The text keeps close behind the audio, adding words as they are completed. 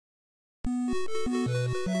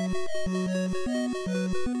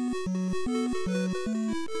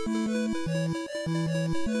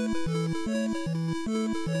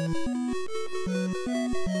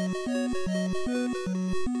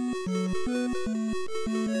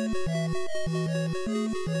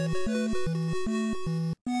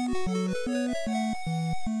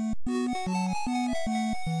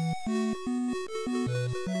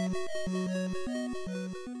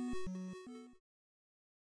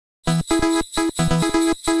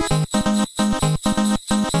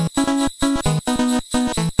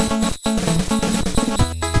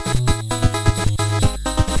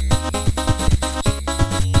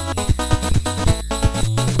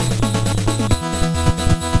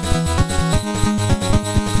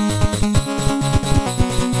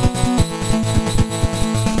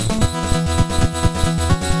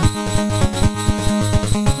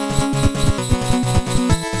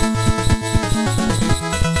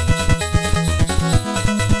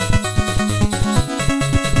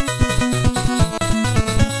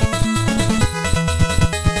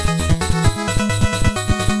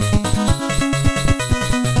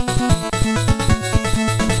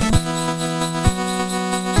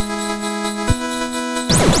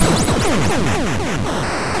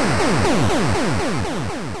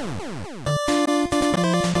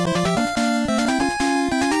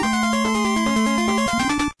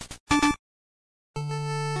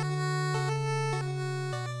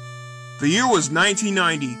The year was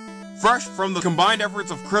 1990. Fresh from the combined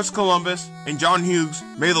efforts of Chris Columbus and John Hughes,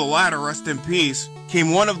 may the latter rest in peace,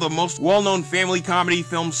 came one of the most well-known family comedy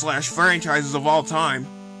films/franchises of all time.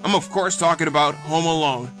 I'm of course talking about Home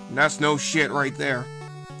Alone, and that's no shit right there.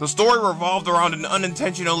 The story revolved around an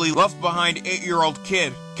unintentionally left-behind 8-year-old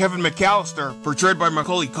kid, Kevin McAllister, portrayed by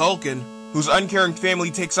Macaulay Culkin, whose uncaring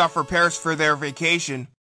family takes off for Paris for their vacation.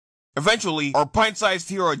 Eventually, our pint-sized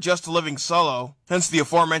hero adjusts to living solo, hence the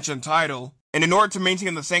aforementioned title, and in order to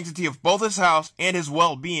maintain the sanctity of both his house and his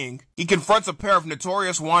well-being, he confronts a pair of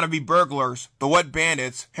notorious wannabe burglars, the Wet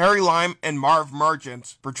Bandits, Harry Lime and Marv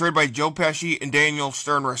Merchants, portrayed by Joe Pesci and Daniel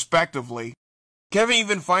Stern respectively. Kevin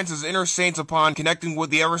even finds his inner saints upon connecting with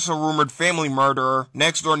the ever-so-rumored family murderer,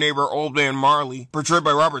 next-door neighbor Old Man Marley, portrayed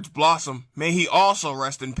by Robert Blossom, may he also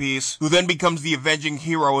rest in peace, who then becomes the avenging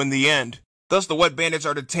hero in the end. Thus, the Wet Bandits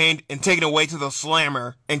are detained and taken away to the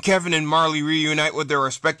Slammer, and Kevin and Marley reunite with their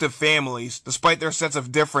respective families, despite their sets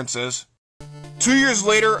of differences. 2 years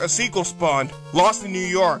later, a sequel spawned, Lost in New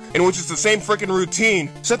York, in which it's the same frickin' routine,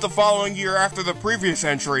 set the following year after the previous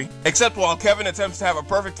entry, except while Kevin attempts to have a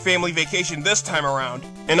perfect family vacation this time around,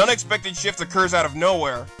 an unexpected shift occurs out of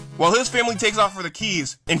nowhere. While his family takes off for the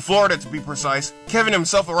Keys, in Florida to be precise, Kevin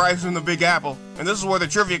himself arrives in the Big Apple, and this is where the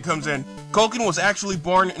trivia comes in. Culkin was actually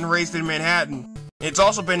born and raised in Manhattan. It's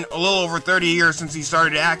also been a little over 30 years since he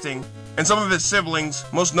started acting, and some of his siblings,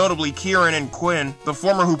 most notably Kieran and Quinn, the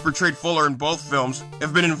former who portrayed Fuller in both films,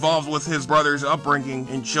 have been involved with his brother's upbringing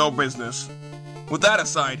in show business. With that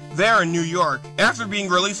aside, there in New York, after being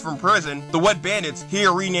released from prison, the Wet Bandits,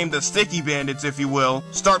 here renamed the Sticky Bandits if you will,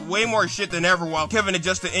 start way more shit than ever while Kevin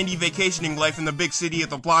adjusts to indie vacationing life in the big city at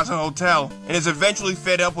the Plaza Hotel, and is eventually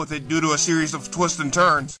fed up with it due to a series of twists and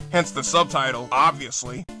turns, hence the subtitle,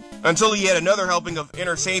 obviously. Until yet another helping of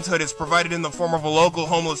inner sainthood is provided in the form of a local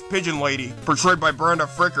homeless pigeon lady, portrayed by Brenda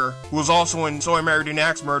Fricker, who was also in So I Married an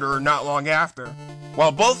Axe Murderer not long after.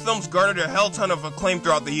 While both films garnered a hell ton of acclaim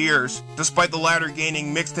throughout the years, despite the latter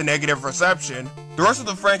gaining mixed to negative reception, the rest of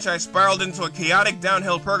the franchise spiraled into a chaotic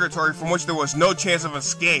downhill purgatory from which there was no chance of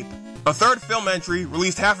escape. A third film entry,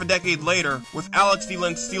 released half a decade later, with Alex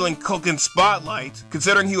Steele stealing Culkin's spotlight,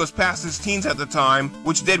 considering he was past his teens at the time,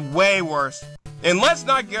 which did way worse. And let's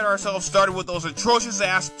not get ourselves started with those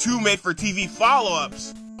atrocious-ass 2 made-for-TV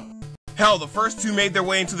follow-ups! Hell, the first 2 made their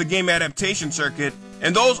way into the game adaptation circuit,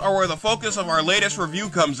 and those are where the focus of our latest review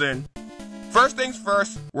comes in. First things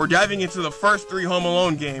first, we're diving into the first 3 Home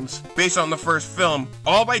Alone games, based on the first film,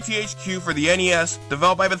 all by THQ for the NES,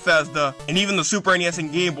 developed by Bethesda, and even the Super NES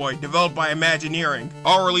and Game Boy, developed by Imagineering,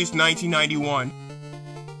 all released in 1991.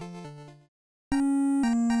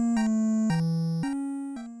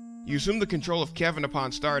 You assume the control of Kevin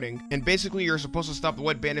upon starting, and basically you're supposed to stop the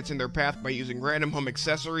Wet Bandits in their path by using random home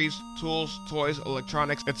accessories, tools, toys,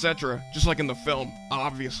 electronics, etc., just like in the film,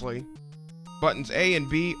 obviously. Buttons A and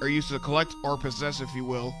B are used to collect or possess, if you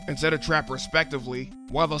will, and set a trap respectively,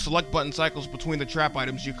 while the select button cycles between the trap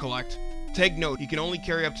items you collect. Take note, you can only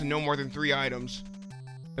carry up to no more than 3 items.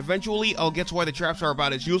 Eventually, I'll get to why the traps are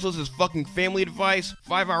about as useless as fucking Family Advice,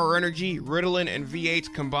 5-Hour Energy, Ritalin, and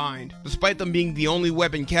V8 combined, despite them being the only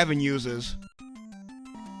weapon Kevin uses.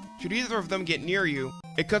 Should either of them get near you,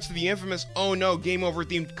 it cuts to the infamous "oh no, game over"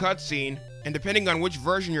 themed cutscene, and depending on which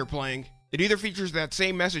version you're playing, it either features that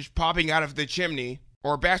same message popping out of the chimney,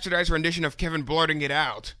 or a bastardized rendition of Kevin blurting it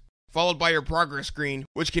out, followed by your progress screen,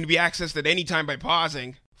 which can be accessed at any time by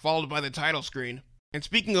pausing, followed by the title screen. And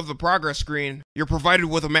speaking of the progress screen, you're provided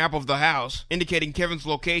with a map of the house, indicating Kevin's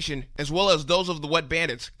location, as well as those of the Wet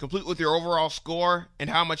Bandits, complete with your overall score and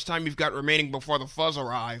how much time you've got remaining before the fuzz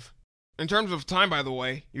arrive. In terms of time, by the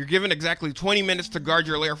way, you're given exactly 20 minutes to guard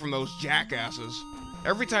your lair from those jackasses.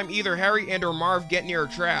 Every time either Harry and or Marv get near a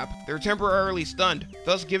trap, they're temporarily stunned,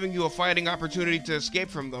 thus giving you a fighting opportunity to escape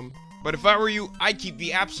from them. But if I were you, I'd keep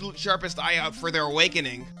the absolute sharpest eye out for their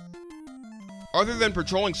awakening. Other than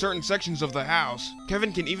patrolling certain sections of the house,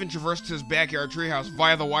 Kevin can even traverse to his backyard treehouse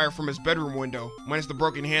via the wire from his bedroom window, minus the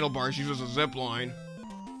broken handlebars used as a zip line.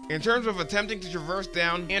 In terms of attempting to traverse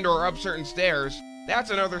down and or up certain stairs,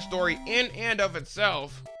 that's another story in and of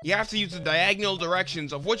itself. You have to use the diagonal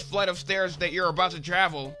directions of which flight of stairs that you're about to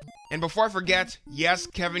travel. And before I forget, yes,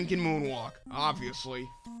 Kevin can moonwalk, obviously.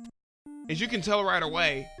 As you can tell right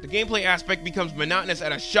away, the gameplay aspect becomes monotonous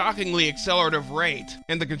at a shockingly accelerative rate,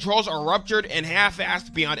 and the controls are ruptured and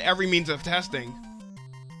half-assed beyond every means of testing.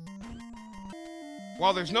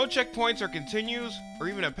 While there's no checkpoints or continues, or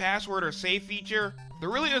even a password or save feature, there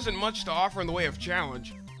really isn't much to offer in the way of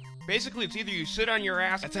challenge. Basically, it's either you sit on your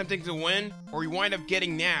ass attempting to win, or you wind up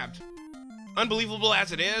getting nabbed. Unbelievable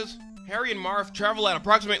as it is, Harry and Marv travel at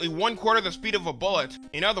approximately 1/4 the speed of a bullet,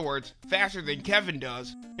 in other words, faster than Kevin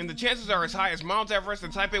does, and the chances are as high as Mount Everest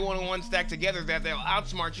and Taipei 101 stacked together that they'll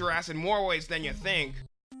outsmart your ass in more ways than you think.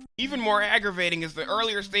 Even more aggravating is the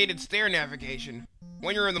earlier stated stair navigation.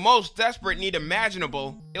 When you're in the most desperate need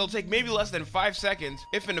imaginable, it'll take maybe less than 5 seconds,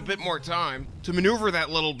 if in a bit more time, to maneuver that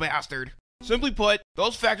little bastard. Simply put,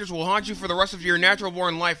 those factors will haunt you for the rest of your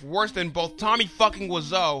natural-born life worse than both Tommy fucking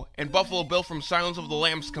Wiseau and Buffalo Bill from Silence of the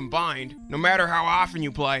Lambs combined, no matter how often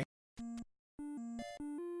you play.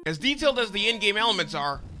 As detailed as the in-game elements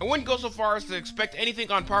are, I wouldn't go so far as to expect anything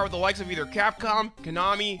on par with the likes of either Capcom,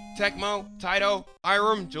 Konami, Tecmo, Taito,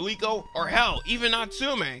 Irem, Jaleco, or hell, even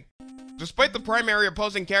Natsume. Despite the primary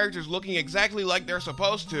opposing characters looking exactly like they're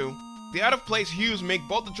supposed to, the out-of-place hues make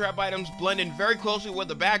both the trap items blend in very closely with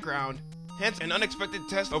the background, hence an unexpected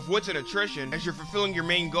test of wits and attrition as you're fulfilling your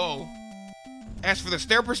main goal. As for the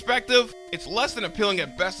stair perspective, it's less than appealing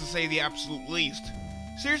at best to say the absolute least.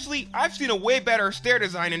 Seriously, I've seen a way better stair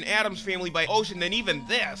design in Addams Family by Ocean than even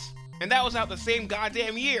this, and that was out the same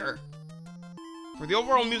goddamn year. For the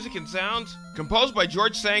overall music and sounds, composed by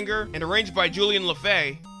George Sanger and arranged by Julian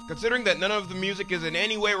LaFay, considering that none of the music is in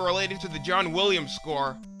any way related to the John Williams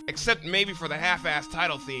score, except maybe for the half-assed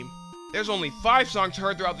title theme. There's only 5 songs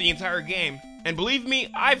heard throughout the entire game, and believe me,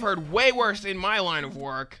 I've heard way worse in my line of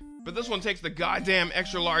work. But this one takes the goddamn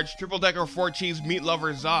extra-large triple-decker 4-cheese meat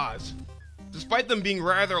lover Zaz. Despite them being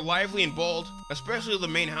rather lively and bold, especially the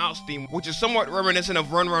main house theme, which is somewhat reminiscent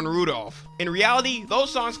of Run Run Rudolph, in reality,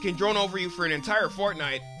 those songs can drone over you for an entire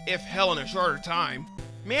fortnight, if hell in a shorter time.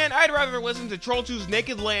 Man, I'd rather listen to Troll 2's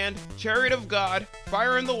Naked Land, Chariot of God,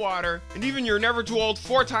 Fire in the Water, and even You're Never Too Old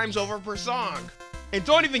 4 times over per song. And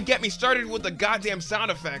don't even get me started with the goddamn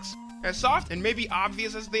sound effects. As soft and maybe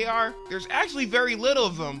obvious as they are, there's actually very little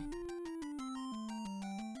of them.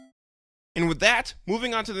 And with that,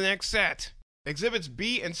 moving on to the next set. Exhibits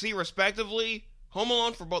B and C respectively, Home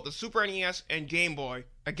Alone for both the Super NES and Game Boy.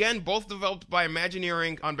 Again, both developed by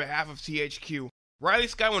Imagineering on behalf of THQ. Riley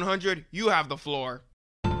Sky 100, you have the floor.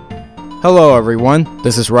 Hello everyone,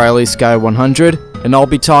 this is Riley Sky 100, and I'll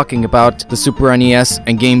be talking about the Super NES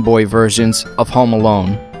and Game Boy versions of Home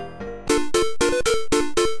Alone.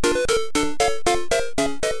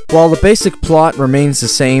 While the basic plot remains the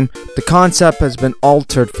same, the concept has been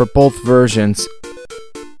altered for both versions.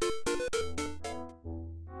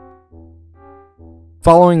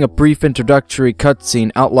 Following a brief introductory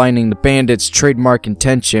cutscene outlining the bandits' trademark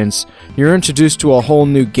intentions, you're introduced to a whole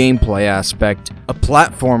new gameplay aspect. A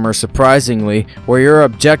platformer, surprisingly, where your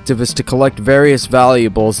objective is to collect various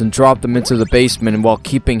valuables and drop them into the basement while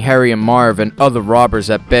keeping Harry and Marv and other robbers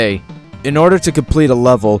at bay. In order to complete a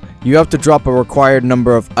level, you have to drop a required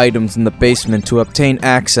number of items in the basement to obtain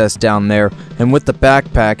access down there, and with the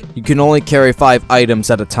backpack, you can only carry 5 items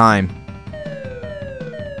at a time.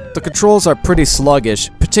 The controls are pretty sluggish,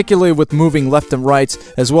 particularly with moving left and right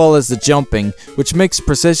as well as the jumping, which makes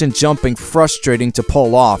precision jumping frustrating to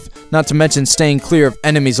pull off, not to mention staying clear of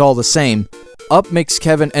enemies all the same. Up makes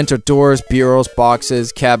Kevin enter doors, bureaus,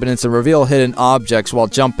 boxes, cabinets, and reveal hidden objects while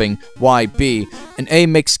jumping, YB, and A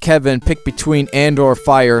makes Kevin pick between and or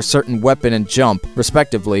fire a certain weapon and jump,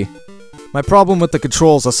 respectively. My problem with the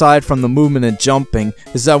controls, aside from the movement and jumping,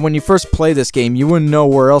 is that when you first play this game, you wouldn't know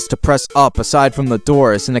where else to press up aside from the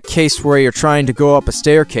doors, in a case where you're trying to go up a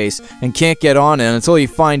staircase and can't get on it until you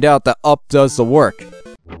find out that up does the work.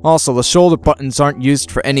 Also, the shoulder buttons aren't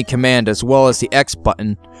used for any command, as well as the X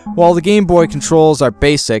button. While the Game Boy controls are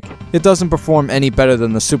basic, it doesn't perform any better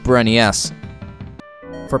than the Super NES.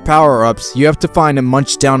 For power-ups, you have to find and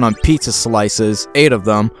munch down on pizza slices, 8 of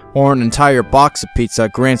them, or an entire box of pizza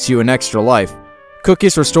grants you an extra life.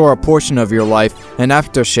 Cookies restore a portion of your life, and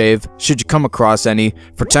aftershave, should you come across any,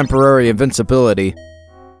 for temporary invincibility.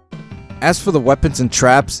 As for the weapons and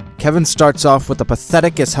traps, Kevin starts off with a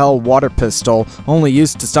pathetic-as-hell water pistol, only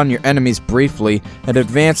used to stun your enemies briefly, and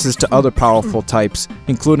advances to other powerful types,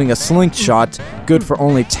 including a slingshot, good for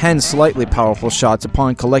only 10 slightly powerful shots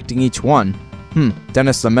upon collecting each one.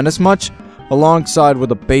 Dennis the Menace much? Alongside with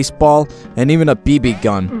a baseball, and even a BB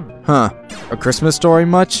gun. A Christmas Story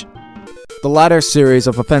much? The latter series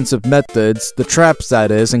of offensive methods, the traps that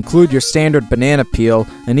is, include your standard banana peel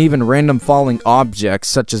and even random falling objects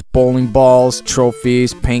such as bowling balls,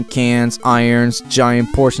 trophies, paint cans, irons,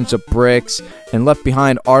 giant portions of bricks, and left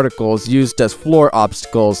behind articles used as floor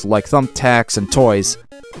obstacles like thumbtacks and toys.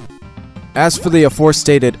 As for the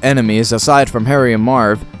aforestated enemies, aside from Harry and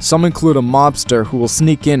Marv, some include a mobster who will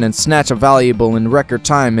sneak in and snatch a valuable in record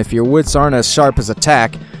time if your wits aren't as sharp as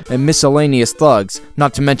attack, and miscellaneous thugs,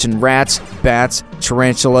 not to mention rats, bats,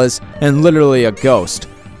 tarantulas, and literally a ghost.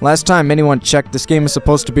 Last time anyone checked, this game is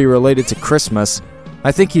supposed to be related to Christmas.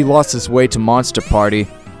 I think he lost his way to Monster Party.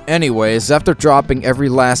 Anyways, after dropping every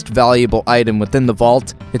last valuable item within the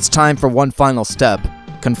vault, it's time for one final step.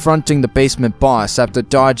 Confronting the basement boss after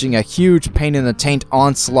dodging a huge pain-in-the-taint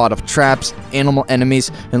onslaught of traps, animal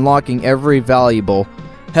enemies, and locking every valuable.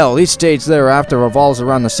 Hell, each stage thereafter revolves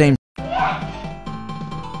around the same.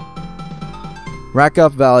 Rack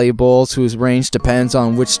up valuables whose range depends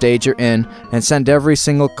on which stage you're in, and send every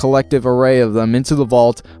single collective array of them into the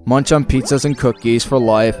vault, munch on pizzas and cookies for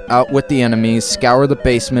life, outwit the enemies, scour the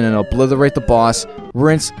basement and obliterate the boss,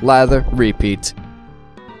 rinse, lather, repeat.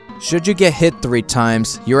 Should you get hit 3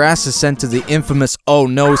 times, your ass is sent to the infamous "oh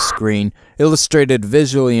no" screen, illustrated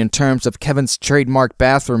visually in terms of Kevin's trademark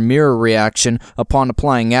bathroom mirror reaction upon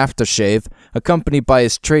applying aftershave, accompanied by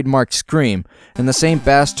his trademark scream, and the same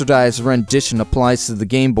bastardized rendition applies to the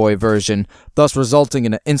Game Boy version, thus resulting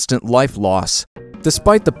in an instant life loss.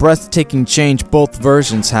 Despite the breathtaking change both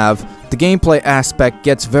versions have, the gameplay aspect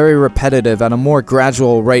gets very repetitive at a more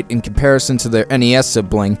gradual rate in comparison to their NES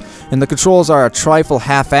sibling, and the controls are a trifle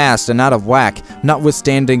half-assed and out of whack,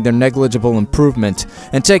 notwithstanding their negligible improvement.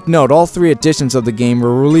 And take note, all 3 editions of the game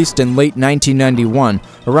were released in late 1991,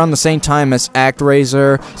 around the same time as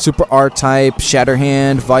ActRaiser, Super R-Type,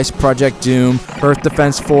 Shatterhand, Vice Project Doom, Earth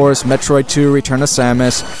Defense Force, Metroid 2 Return of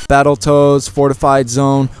Samus, Battletoads, Fortified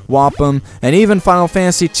Zone, Wampum, and even Final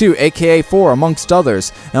Fantasy II, aka 4, amongst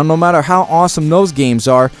others. Now, no matter how awesome those games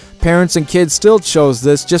are, parents and kids still chose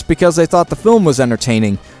this just because they thought the film was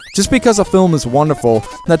entertaining. Just because a film is wonderful,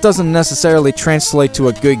 that doesn't necessarily translate to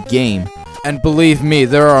a good game. And believe me,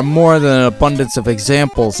 there are more than an abundance of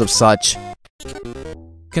examples of such.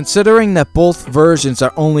 Considering that both versions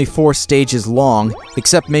are only 4 stages long,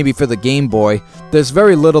 except maybe for the Game Boy, there's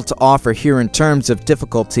very little to offer here in terms of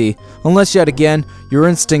difficulty, unless yet again, your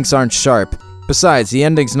instincts aren't sharp. Besides, the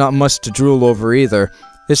ending's not much to drool over either.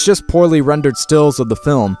 It's just poorly rendered stills of the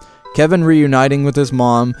film, Kevin reuniting with his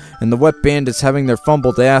mom, and the wet bandits having their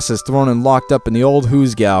fumbled asses thrown and locked up in the old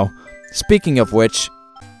hoosgow. Speaking of which...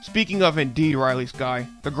 Speaking of indeed, Riley Sky,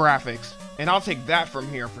 the graphics. And I'll take that from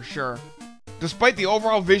here for sure. Despite the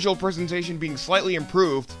overall visual presentation being slightly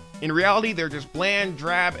improved, in reality they're just bland,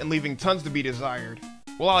 drab, and leaving tons to be desired.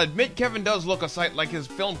 Well, I'll admit Kevin does look a sight like his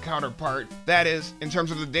film counterpart, that is, in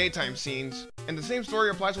terms of the daytime scenes, and the same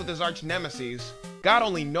story applies with his arch nemesis. God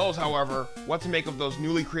only knows, however, what to make of those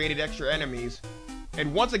newly created extra enemies.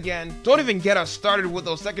 And once again, don't even get us started with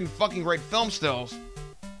those second fucking rate film stills.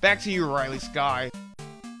 Back to you, Riley Sky.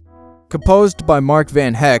 Composed by Mark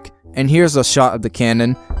Van Heck, and here's a shot of the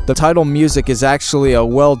cannon, the title music is actually a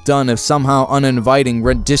well done if somehow uninviting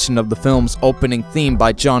rendition of the film's opening theme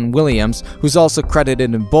by John Williams, who's also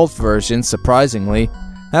credited in both versions, surprisingly.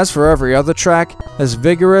 As for every other track, as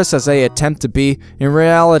vigorous as they attempt to be, in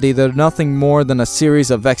reality they're nothing more than a series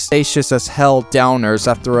of vexatious as hell downers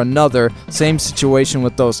after another, same situation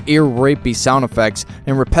with those ear-rapey sound effects,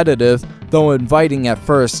 and repetitive, though inviting at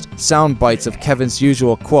first, sound bites of Kevin's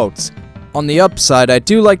usual quotes. On the upside, I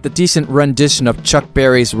do like the decent rendition of Chuck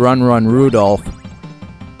Berry's Run Run Rudolph.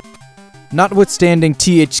 Notwithstanding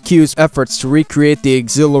THQ's efforts to recreate the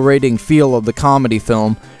exhilarating feel of the comedy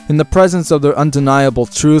film, In the presence of the undeniable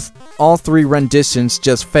truth, all three renditions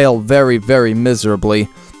just fail very, very miserably.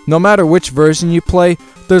 No matter which version you play,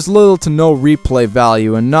 there's little to no replay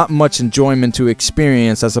value and not much enjoyment to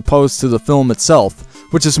experience as opposed to the film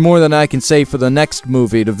itself, which is more than I can say for the next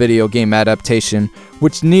movie to video game adaptation,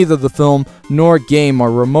 which neither the film nor game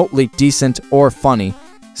are remotely decent or funny.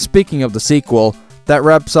 Speaking of the sequel, that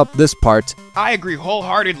wraps up this part. I agree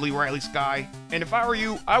wholeheartedly, Riley Sky. And if I were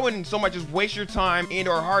you, I wouldn't so much as waste your time and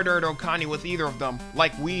or hard-earned Okani with either of them,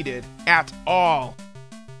 like we did, at all.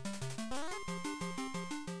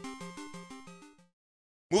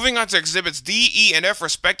 Moving on to Exhibits D, E, and F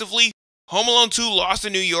respectively, Home Alone 2 Lost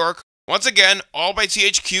in New York, once again, all by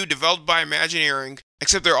THQ, developed by Imagineering,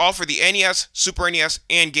 except they're all for the NES, Super NES,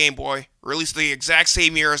 and Game Boy, released the exact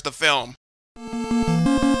same year as the film.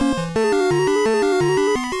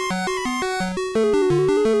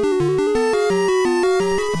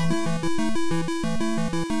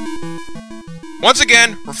 Once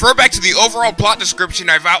again, refer back to the overall plot description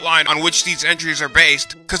I've outlined on which these entries are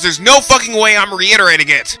based, cause there's no fucking way I'm reiterating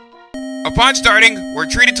it! Upon starting, we're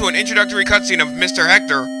treated to an introductory cutscene of Mr.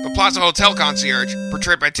 Hector, the Plaza Hotel concierge,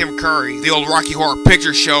 portrayed by Tim Curry, the old Rocky Horror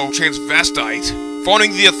Picture Show transvestite,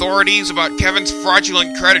 phoning the authorities about Kevin's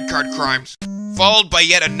fraudulent credit card crimes, followed by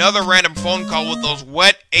yet another random phone call with those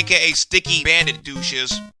wet, aka sticky bandit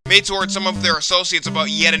douches, made towards some of their associates about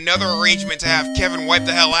yet another arrangement to have Kevin wipe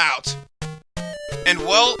the hell out. And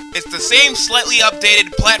well, it's the same slightly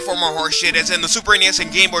updated platformer horseshit as in the Super NES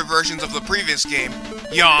and Game Boy versions of the previous game.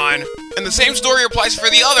 Yawn. And the same story applies for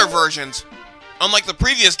the other versions. Unlike the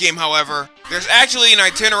previous game, however, there's actually an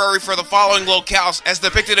itinerary for the following locales as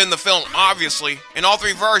depicted in the film, obviously, in all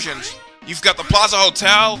three versions. You've got the Plaza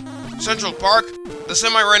Hotel, Central Park, the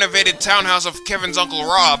semi-renovated townhouse of Kevin's Uncle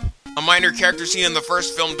Rob, a minor character seen in the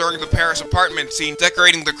first film during the Paris apartment scene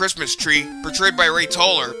decorating the Christmas tree, portrayed by Ray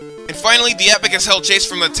Toller, and finally the epic as hell chase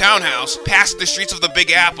from the townhouse, past the streets of the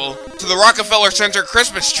Big Apple, to the Rockefeller Center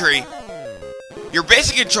Christmas tree. Your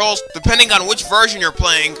basic controls, depending on which version you're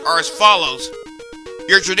playing, are as follows.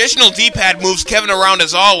 Your traditional D-pad moves Kevin around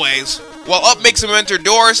as always, while up makes him enter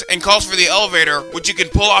doors and calls for the elevator, which you can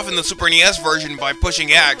pull off in the Super NES version by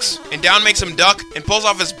pushing X, and down makes him duck and pulls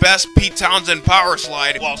off his best Pete Townsend power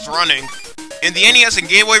slide whilst running. In the NES and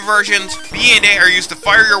Game Boy versions, B and A are used to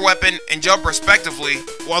fire your weapon and jump respectively,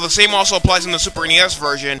 while the same also applies in the Super NES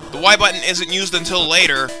version. The Y button isn't used until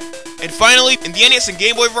later. And finally, in the NES and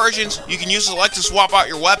Game Boy versions, you can use select to swap out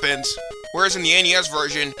your weapons, whereas in the NES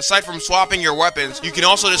version, aside from swapping your weapons, you can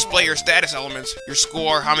also display your status elements, your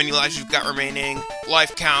score, how many lives you've got remaining,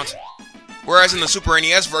 life count. Whereas in the Super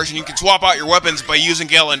NES version, you can swap out your weapons by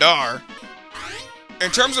using L and R. In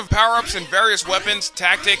terms of power-ups and various weapons,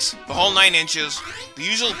 tactics, the whole 9 inches, the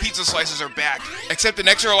usual pizza slices are back, except an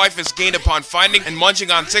extra life is gained upon finding and munching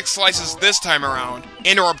on 6 slices this time around,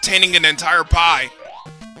 and or obtaining an entire pie.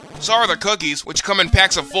 So are the cookies, which come in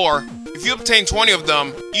packs of 4. If you obtain 20 of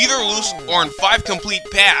them, either loose or in 5 complete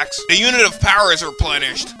packs, a unit of power is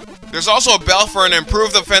replenished. There's also a bell for an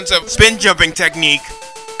improved offensive spin jumping technique,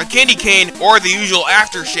 a candy cane or the usual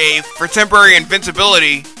aftershave for temporary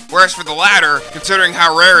invincibility, whereas for the latter, considering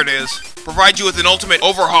how rare it is, provides you with an ultimate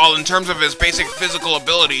overhaul in terms of his basic physical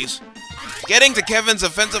abilities. Getting to Kevin's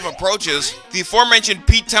offensive approaches, the aforementioned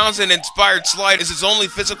Pete Townsend-inspired slide is his only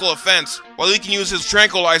physical offense, while he can use his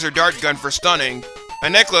tranquilizer dart gun for stunning, a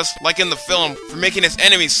necklace, like in the film, for making his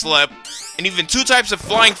enemies slip, and even 2 types of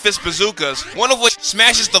flying fist bazookas, one of which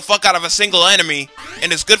smashes the fuck out of a single enemy,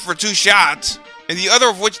 and is good for 2 shots, and the other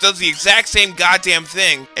of which does the exact same goddamn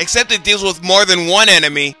thing, except it deals with more than 1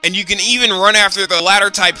 enemy, and you can even run after the latter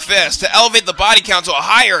type fist to elevate the body count to a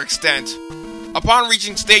higher extent. Upon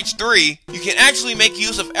reaching stage 3, you can actually make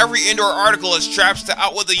use of every indoor article as traps to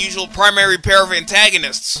outwit the usual primary pair of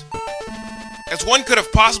antagonists. As one could have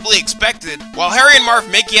possibly expected, while Harry and Marv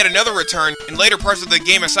make yet another return in later parts of the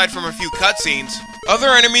game aside from a few cutscenes, other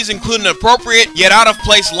enemies include an appropriate yet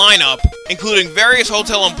out-of-place lineup, including various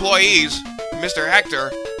hotel employees, Mr.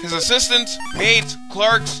 Hector, his assistants, maids,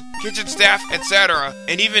 clerks, kitchen staff, etc.,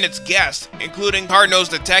 and even its guests, including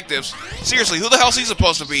hard-nosed detectives. Seriously, who the hell's he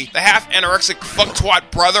supposed to be? The half-anorexic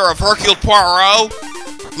fuck-twat brother of Hercule Poirot?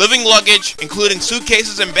 Living luggage, including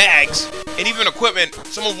suitcases and bags, and even equipment,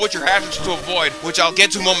 some of which are hazards to avoid, which I'll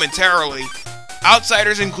get to momentarily.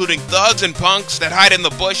 Outsiders including thugs and punks that hide in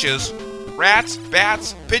the bushes, rats,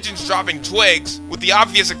 bats, pigeons dropping twigs, with the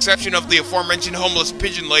obvious exception of the aforementioned homeless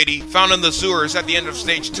pigeon lady found in the sewers at the end of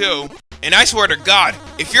stage 2. And I swear to God,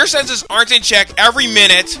 if your senses aren't in check every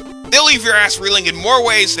minute, they'll leave your ass reeling in more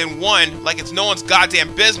ways than one, like it's no one's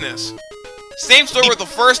goddamn business. Same story with the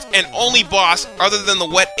first and only boss, other than the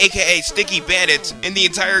wet aka sticky bandits, in the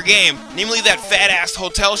entire game, namely that fat-ass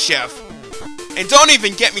hotel chef. And don't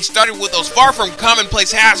even get me started with those far from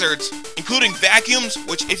commonplace hazards, including vacuums,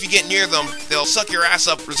 which if you get near them, they'll suck your ass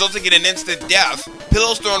up, resulting in an instant death,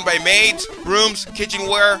 pillows thrown by maids, brooms,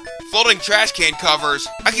 kitchenware, floating trash can covers.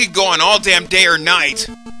 I could go on all damn day or night.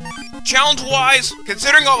 Challenge-wise,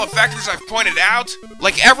 considering all the factors I've pointed out,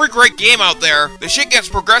 like every great game out there, the shit gets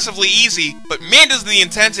progressively easy, but man does the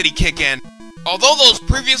intensity kick in. Although those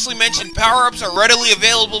previously mentioned power-ups are readily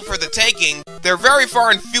available for the taking, they're very far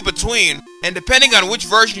and few between, and depending on which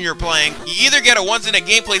version you're playing, you either get a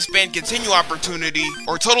once-in-a-gameplay span continue opportunity,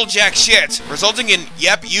 or total jack shit, resulting in,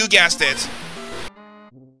 yep, you guessed it.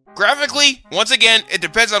 Graphically, once again, it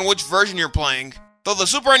depends on which version you're playing. Though the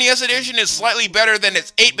Super NES edition is slightly better than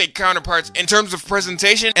its 8-bit counterparts in terms of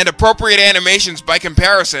presentation and appropriate animations by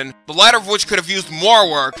comparison, the latter of which could have used more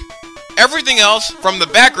work. Everything else, from the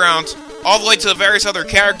backgrounds, all the way to the various other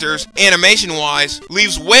characters, animation-wise,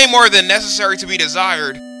 leaves way more than necessary to be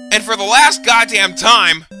desired. And for the last goddamn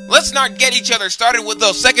time, let's not get each other started with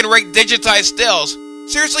those second-rate digitized stills.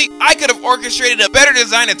 Seriously, I could have orchestrated a better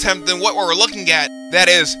design attempt than what we're looking at. That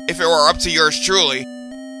is, if it were up to yours truly.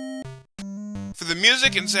 For the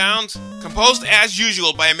music and sounds, composed as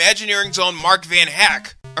usual by Imagineering's own Mark Van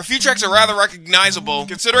Heck. A few tracks are rather recognizable,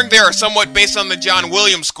 considering they are somewhat based on the John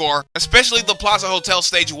Williams score, especially the Plaza Hotel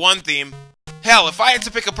Stage 1 theme. Hell, if I had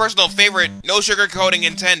to pick a personal favorite, no sugarcoating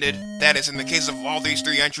intended, that is in the case of all these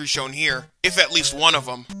 3 entries shown here, if at least one of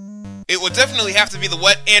them, it would definitely have to be the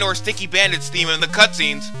Wet and/or Sticky Bandits theme in the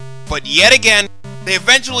cutscenes. But yet again, they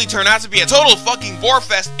eventually turn out to be a total fucking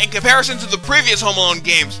borefest in comparison to the previous Home Alone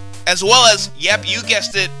games, as well as, yep, you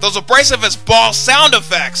guessed it, those abrasive as balls sound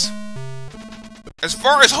effects. As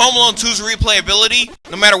far as Home Alone 2's replayability,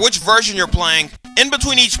 no matter which version you're playing, in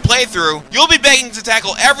between each playthrough, you'll be begging to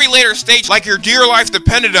tackle every later stage like your dear life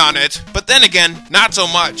depended on it, but then again, not so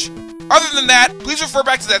much. Other than that, please refer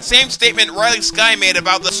back to that same statement Riley Sky made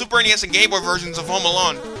about the Super NES and Game Boy versions of Home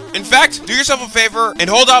Alone. In fact, do yourself a favor and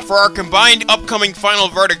hold out for our combined upcoming final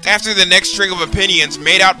verdict after the next string of opinions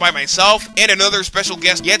made out by myself and another special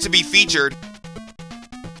guest yet to be featured.